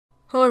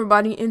Hello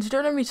everybody, and today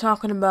we're going to be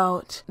talking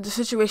about the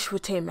situation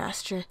with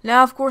Taymaster.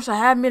 Now, of course, I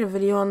have made a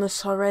video on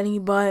this already,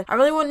 but I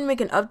really wanted to make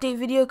an update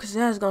video because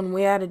it has gone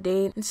way out of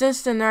date. And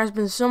since then, there has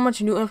been so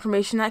much new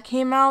information that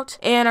came out,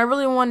 and I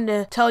really wanted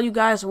to tell you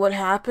guys what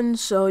happened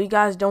so you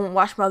guys don't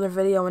watch my other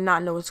video and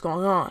not know what's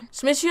going on.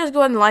 So make sure you guys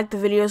go ahead and like the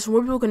video so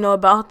more people can know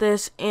about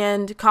this,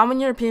 and comment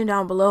your opinion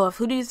down below of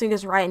who do you think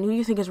is right and who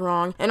you think is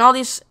wrong. And all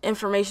this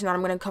information that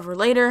I'm going to cover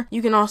later,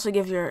 you can also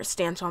give your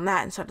stance on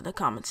that inside of the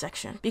comment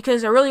section.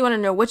 Because I really want to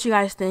know what you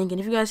guys think, and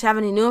if you guys have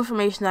any new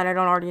information that I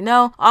don't already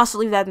know, also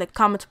leave that in the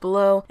comments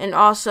below. And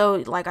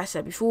also, like I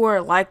said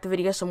before, like the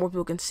video so more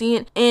people can see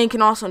it and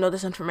can also know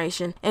this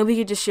information, and we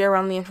could just share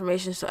around the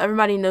information so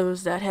everybody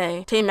knows that,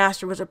 hey,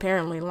 Taymaster was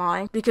apparently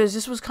lying, because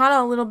this was kind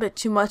of a little bit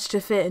too much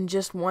to fit in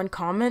just one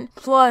comment.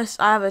 Plus,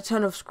 I have a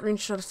ton of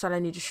screenshots that I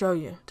need to show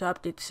you to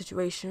update the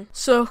situation.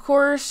 So of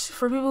course,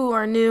 for people who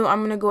are new,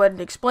 I'm going to go ahead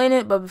and explain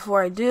it, but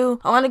before I do,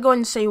 I want to go ahead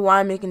and say why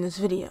I'm making this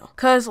video.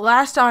 Because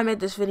last time I made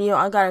this video,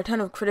 I got a ton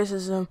of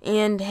criticism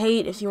and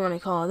hate, if you want to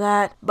call it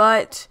that.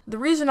 But the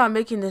reason I'm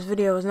making this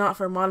video is not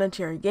for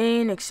monetary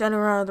gain,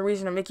 etc. The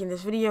reason I'm making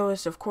this video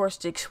is, of course,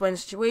 to explain the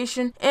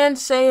situation and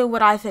say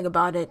what I think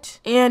about it,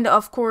 and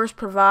of course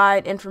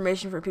provide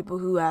information for people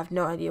who have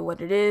no idea what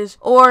it is,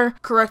 or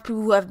correct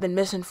people who have been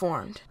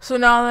misinformed. So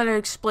now that I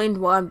explained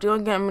what I'm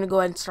doing, I'm going to go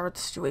ahead and start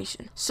the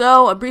situation.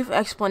 So a brief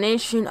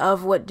explanation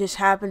of what just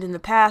happened in the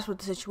past with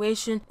the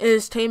situation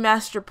is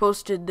Taymaster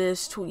posted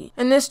this tweet,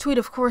 and this tweet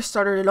of course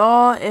started it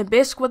all. And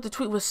basically what the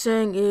tweet was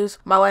saying is,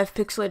 my wife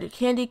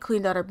PixelatedCandy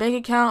cleaned out her bank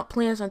account,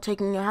 plans on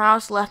taking her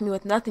house, left me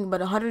with nothing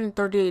but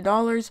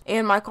 $138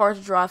 and my car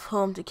to drive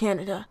home to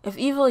Canada. If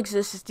evil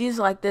exists, it's deeds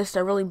like this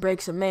that really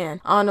breaks a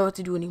man. I don't know what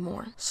to do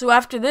anymore. So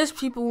after this,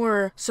 people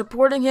were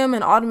supporting him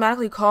and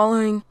automatically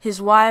calling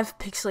his wife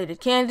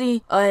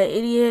PixelatedCandy an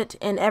idiot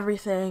and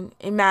everything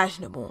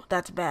imaginable.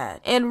 That's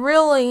bad. And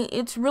really,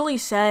 it's really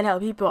sad how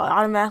people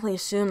automatically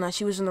assume that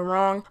she was in the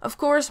wrong. Of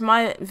course,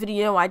 my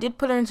video, I did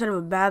put her inside of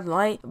a bad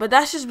light, but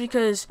that's just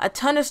because a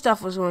ton of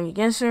stuff was going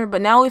against her,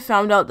 but now we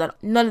found out that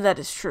none of that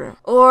is true.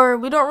 Or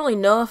we don't really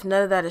know if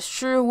none of that is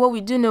true. What we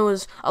do know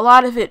is a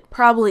lot of it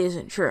probably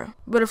isn't true.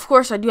 But of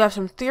course, I do have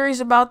some theories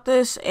about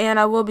this, and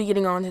I will be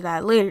getting on to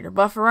that later.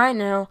 But for right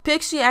now,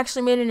 Pixie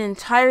actually made an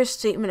entire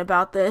statement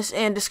about this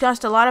and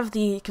discussed a lot of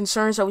the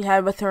concerns that we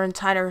had with her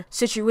entire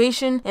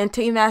situation, and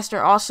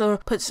Taymaster also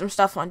put some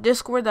stuff on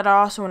Discord that I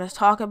also want to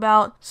talk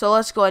about. So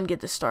let's go ahead and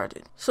get this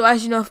started. So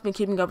as you know, I've been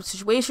keeping up with the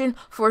situation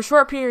for a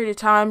short period of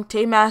time.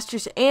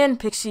 Taymaster's and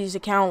Pixie's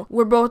account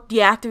were both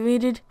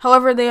deactivated.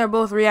 However, they are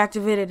both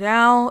reactivated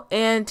now,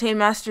 and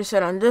Taymaster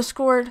said on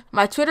Discord,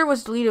 my Twitter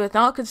was deleted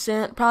without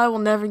consent, probably will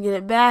never get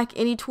it back.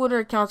 Any Twitter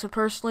accounts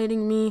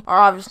impersonating me are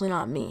obviously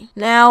not me.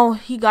 Now,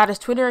 he got his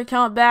Twitter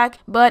account back,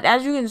 but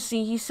as you can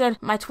see, he said,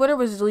 my Twitter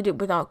was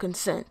deleted without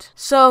consent.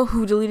 So,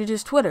 who deleted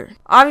his Twitter?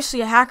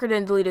 Obviously, a hacker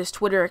didn't delete his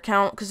Twitter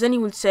account, because then he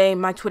would say,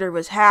 my Twitter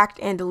was hacked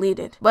and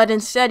deleted. But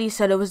instead, he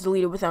said it was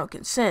deleted without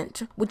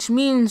consent, which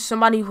means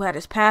somebody who had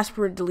his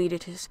password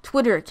deleted his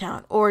Twitter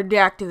account, or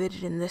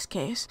deactivated in this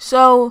case.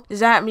 So,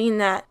 does that mean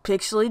that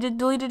Pixelated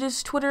deleted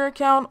his Twitter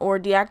account or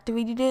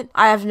deactivated it?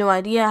 I have no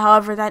idea.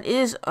 However, that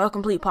is a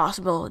complete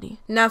possibility.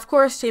 Now, of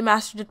course,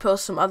 Taymaster did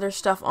post some other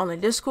stuff on the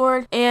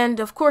Discord, and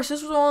of course,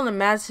 this was all in the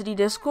Mad City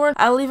Discord.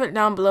 I'll leave it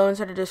down below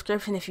inside the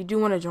description if you do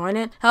want to join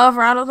it.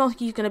 However, I don't think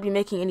he's going to be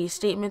making any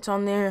statements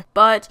on there,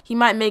 but he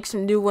might make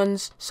some new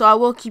ones, so I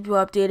will keep you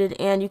updated,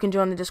 and you can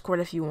join the Discord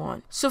if you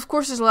want. So, of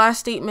course, his last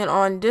statement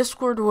on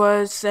Discord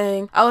was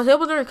saying, I was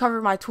able to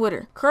recover my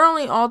Twitter.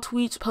 Currently, all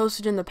tweets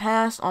posted in the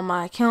past on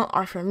my account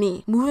are from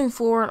me. Moving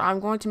forward, I'm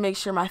going to make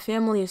sure my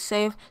family is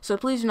safe, so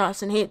please do not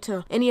send hate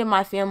to any of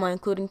my family,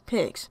 including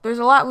Pix. There's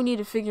a lot we need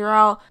to figure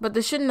out, but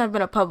this shouldn't have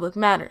been a public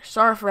matter.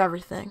 Sorry for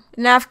everything.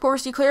 Now, of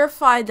course, he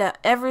clarified that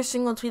every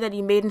single tweet that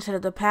he made instead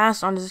of the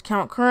past on his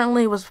account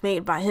currently was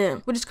made by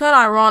him, which is kind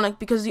of ironic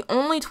because the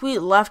only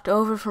tweet left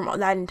over from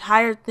that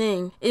entire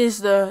thing is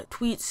the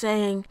tweet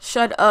saying,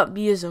 shut up,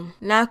 Beism.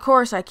 Now, of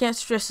course, I can't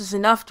stress this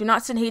enough. Do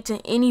not send hate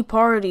to any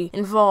party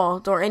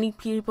involved or any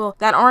people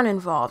that aren't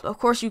involved. Of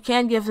course, you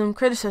can give them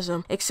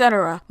criticism,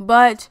 etc.,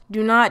 but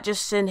do not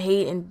just send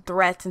hate and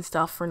threats and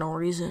stuff for no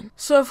reason.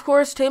 So, of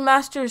course,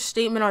 Taymaster's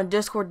statement on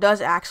Discord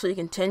does actually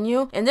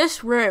continue, and this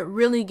is where it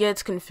really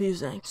gets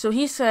confusing. So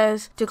he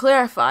says, to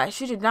clarify,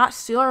 she did not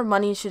steal our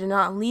money, she did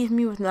not leave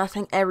me with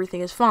nothing,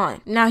 everything is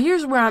fine. Now,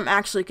 here's where I'm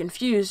actually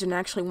confused and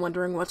actually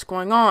wondering what's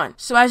going on.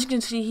 So as you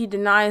can see, he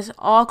denies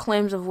all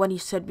claims of what he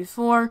said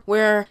before,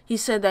 where he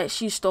said that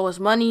she stole his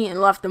money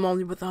and left him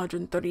only with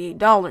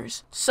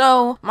 $138.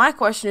 So, my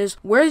question is,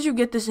 where did you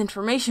get this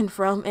information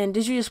from, and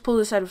did you just pull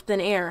this out of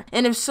thin air?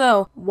 And if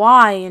so,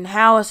 why and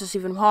how is this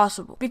even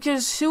possible?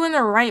 Because who in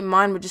their right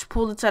mind would just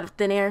pull this out of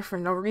thin air for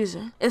no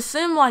reason? It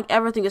seemed like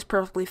everything is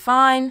perfectly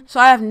fine, so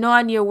I have no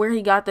idea where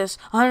he got this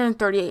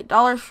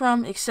 $138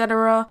 from,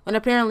 etc., when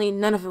apparently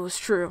none of it was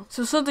true.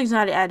 So something's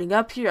not adding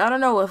up here. I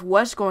don't know if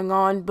what's going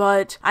on,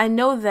 but I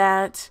know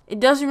that it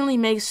doesn't really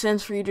make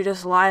sense for you to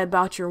just lie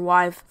about your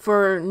wife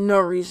for no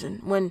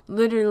reason, when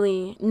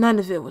literally none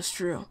of it was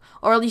true.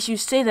 Or at least you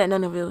say that none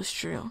none of it was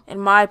true. In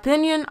my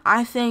opinion,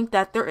 I think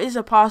that there is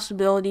a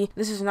possibility,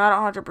 this is not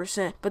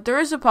 100%, but there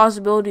is a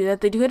possibility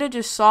that they could have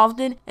just solved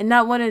it and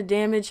not want to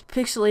damage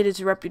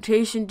Pixelated's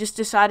reputation, just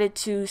decided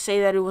to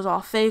say that it was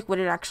all fake when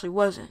it actually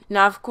wasn't.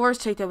 Now, of course,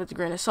 take that with a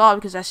grain of salt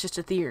because that's just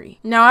a theory.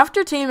 Now,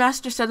 after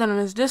Taymaster said that on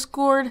his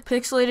Discord,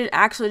 Pixelated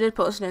actually did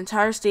post an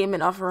entire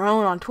statement of her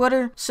own on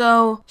Twitter.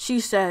 So, she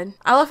said,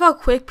 "I love how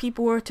quick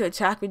people were to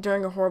attack me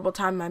during a horrible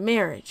time in my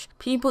marriage.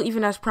 People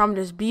even as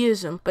prominent as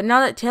Beism, but now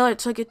that Taylor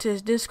took it to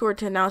his Discord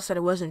to announce that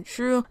it wasn't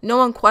true, no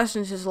one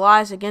questions his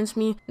lies against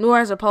me, nor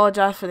has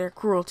apologized for their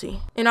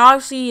cruelty." And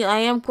obviously, I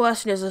am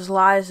questioning his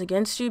lies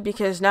against you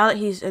because now that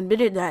he's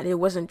admitted that it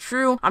wasn't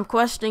true, I'm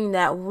questioning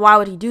that why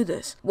would he do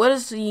this? What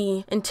is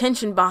the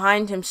intention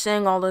behind him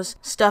saying all this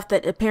stuff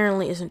that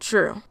apparently isn't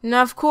true?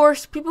 Now, of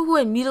course, people who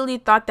immediately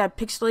thought that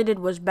Pixelated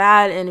was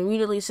bad and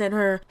immediately sent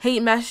her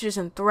hate messages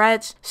and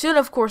threats should,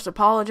 of course,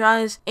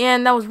 apologize,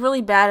 and that was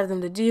really bad of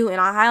them to do, and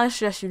I highly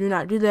suggest you do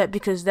not do that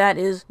because that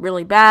is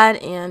really bad,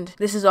 and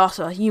this is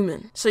also a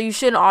human, so you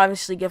should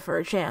obviously give her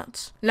a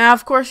chance. Now,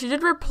 of course, she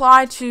did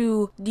reply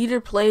to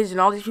Dieter Plays and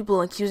all these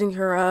people accusing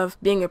her of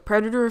being a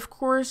predator, of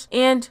course,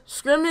 and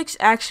Scrimmix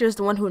actually was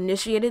the one who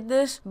initiated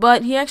this,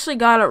 but he actually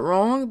got it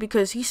wrong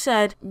because he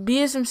said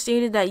Beism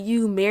stated that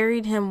you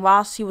married him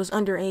whilst he was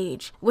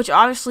underage, which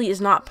obviously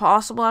is not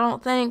possible, I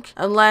don't think,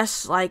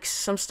 unless like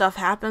some stuff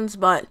happens,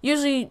 but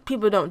usually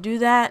people don't do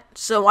that,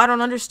 so I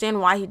don't understand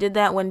why he did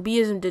that when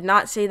Beism did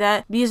not say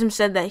that. Beism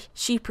said that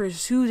she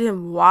pursued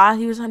him while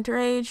he was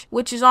underage,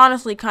 which is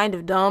honestly kind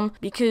of dumb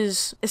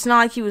because it's not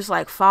like he was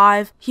like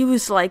 5, he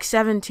was like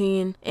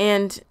 17,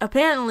 and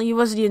apparently he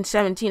wasn't even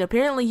 17,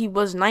 apparently he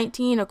was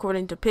 19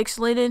 according to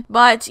Pixelated,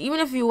 but even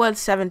if he was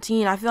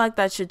 17, I feel like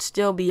that should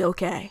still be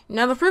okay.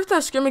 Now, the proof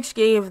that Scrimmix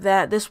gave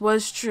that this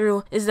was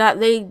true is that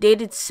they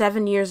dated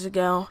 7 years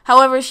ago.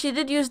 However, she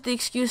did use the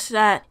excuse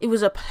that it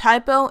was a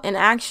typo, and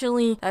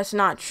actually that's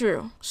not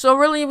true. So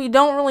really, we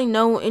don't really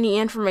know any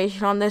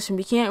information on this, and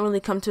we can't really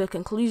come to a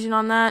conclusion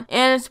on that,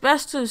 and it's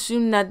best to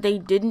assume that they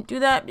didn't do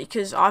that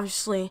because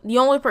obviously the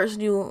only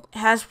person who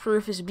has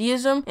proof is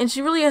Beism, and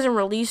she really hasn't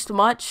released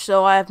much,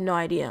 so I have no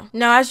idea.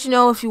 Now, as you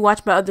know, if you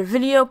watch my other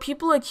video,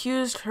 people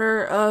accused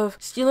her of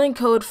stealing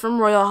code from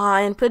Royal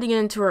High and putting it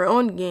into her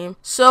own game,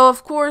 so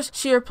of course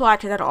she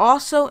replied to that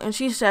also, and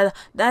she said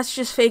that's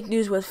just fake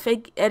news with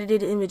fake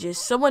edited images.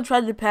 Someone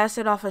tried to pass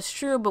it off as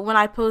true, but when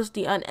I post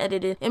the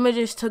unedited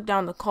images, took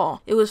down the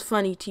call. It was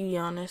funny, to be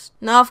honest.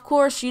 Now, of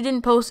course, she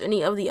didn't post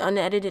any of the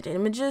unedited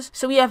images,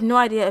 so we have no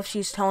idea if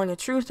she's telling the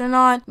truth or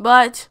not,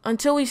 but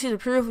until we see the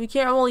proof, we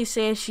can't really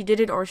say if she did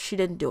it or she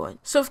didn't do it.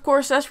 So of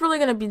course, that's really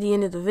going to be the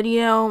end of the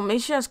video.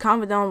 Make sure you guys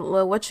comment down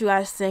below what you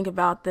guys think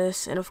about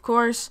this, and of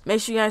course,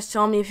 make sure you guys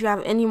tell me if you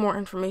have any more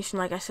information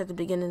like I said at the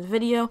beginning of the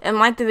video, and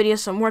like the video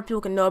so more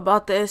people can know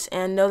about this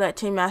and know that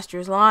Taymaster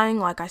is lying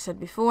like I said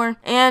before.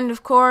 And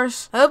of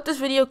course, I hope this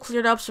video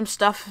cleared up some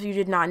stuff if you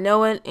did not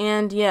know it,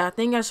 and yeah,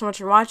 thank you guys so much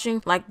for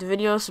watching. Like the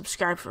video,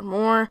 subscribe for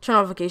more, turn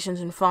on notifications,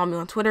 and follow me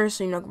on Twitter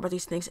so you know about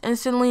these things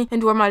instantly,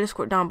 and join my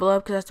Discord down below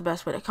because that's the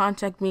best way to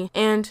contact me,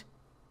 and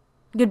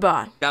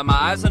goodbye. Got my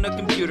eyes on a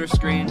computer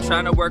screen,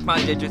 trying to work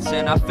my digits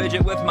in. I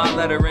fidget with my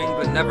lettering,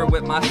 but never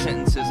with my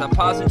sentences. I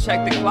pause and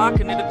check the clock,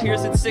 and it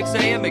appears it's 6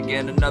 a.m.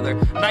 again. Another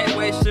night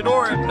wasted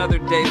or another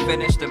day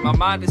finished, and my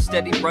mind is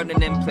steady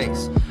running in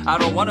place. I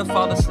don't want to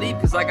fall asleep,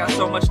 cause I got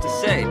so much to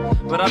say,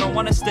 but I don't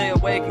want to stay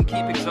awake and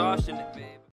keep exhaustion at bay.